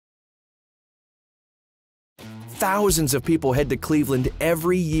thousands of people head to Cleveland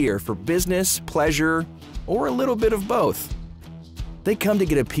every year for business, pleasure, or a little bit of both. They come to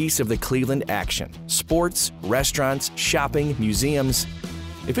get a piece of the Cleveland action: sports, restaurants, shopping, museums.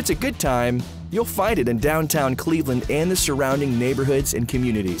 If it's a good time, you'll find it in downtown Cleveland and the surrounding neighborhoods and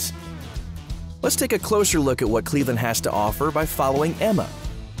communities. Let's take a closer look at what Cleveland has to offer by following Emma,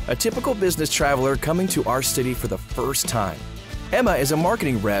 a typical business traveler coming to our city for the first time. Emma is a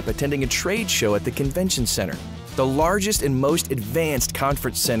marketing rep attending a trade show at the Convention Center, the largest and most advanced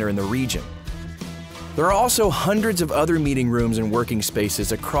conference center in the region. There are also hundreds of other meeting rooms and working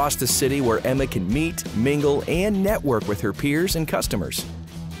spaces across the city where Emma can meet, mingle, and network with her peers and customers.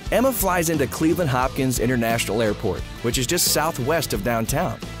 Emma flies into Cleveland Hopkins International Airport, which is just southwest of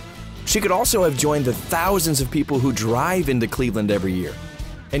downtown. She could also have joined the thousands of people who drive into Cleveland every year.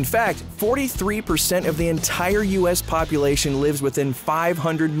 In fact, 43% of the entire U.S. population lives within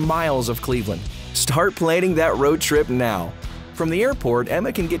 500 miles of Cleveland. Start planning that road trip now. From the airport,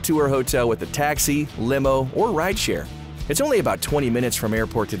 Emma can get to her hotel with a taxi, limo, or rideshare. It's only about 20 minutes from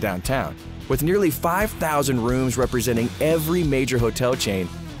airport to downtown. With nearly 5,000 rooms representing every major hotel chain,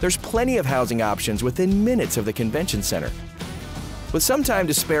 there's plenty of housing options within minutes of the convention center. With some time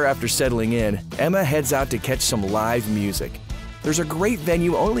to spare after settling in, Emma heads out to catch some live music. There's a great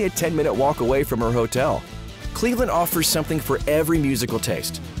venue only a 10-minute walk away from her hotel. Cleveland offers something for every musical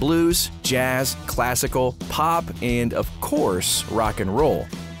taste: blues, jazz, classical, pop, and of course, rock and roll.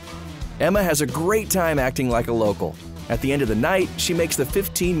 Emma has a great time acting like a local. At the end of the night, she makes the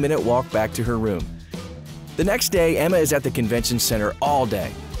 15-minute walk back to her room. The next day, Emma is at the convention center all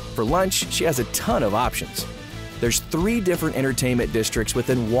day. For lunch, she has a ton of options. There's 3 different entertainment districts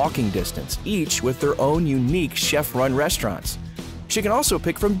within walking distance, each with their own unique chef-run restaurants. She can also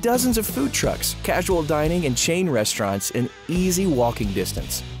pick from dozens of food trucks, casual dining, and chain restaurants in easy walking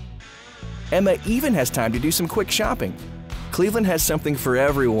distance. Emma even has time to do some quick shopping. Cleveland has something for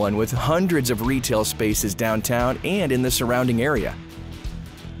everyone with hundreds of retail spaces downtown and in the surrounding area.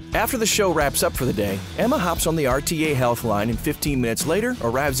 After the show wraps up for the day, Emma hops on the RTA Health line and 15 minutes later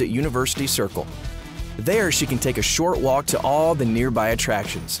arrives at University Circle. There, she can take a short walk to all the nearby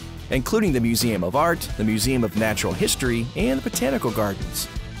attractions, including the Museum of Art, the Museum of Natural History, and the Botanical Gardens.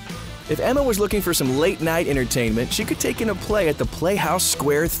 If Emma was looking for some late-night entertainment, she could take in a play at the Playhouse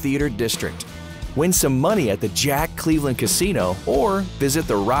Square Theater District, win some money at the Jack Cleveland Casino, or visit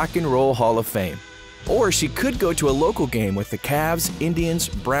the Rock and Roll Hall of Fame. Or she could go to a local game with the Cavs, Indians,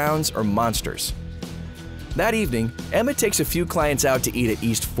 Browns, or Monsters. That evening, Emma takes a few clients out to eat at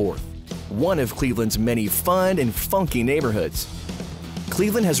East 4th, one of Cleveland's many fun and funky neighborhoods.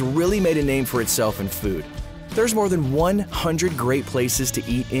 Cleveland has really made a name for itself in food. There's more than 100 great places to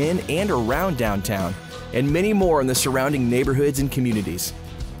eat in and around downtown, and many more in the surrounding neighborhoods and communities.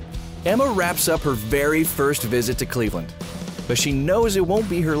 Emma wraps up her very first visit to Cleveland, but she knows it won't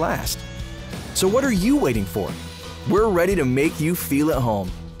be her last. So what are you waiting for? We're ready to make you feel at home.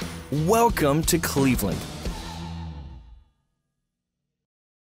 Welcome to Cleveland.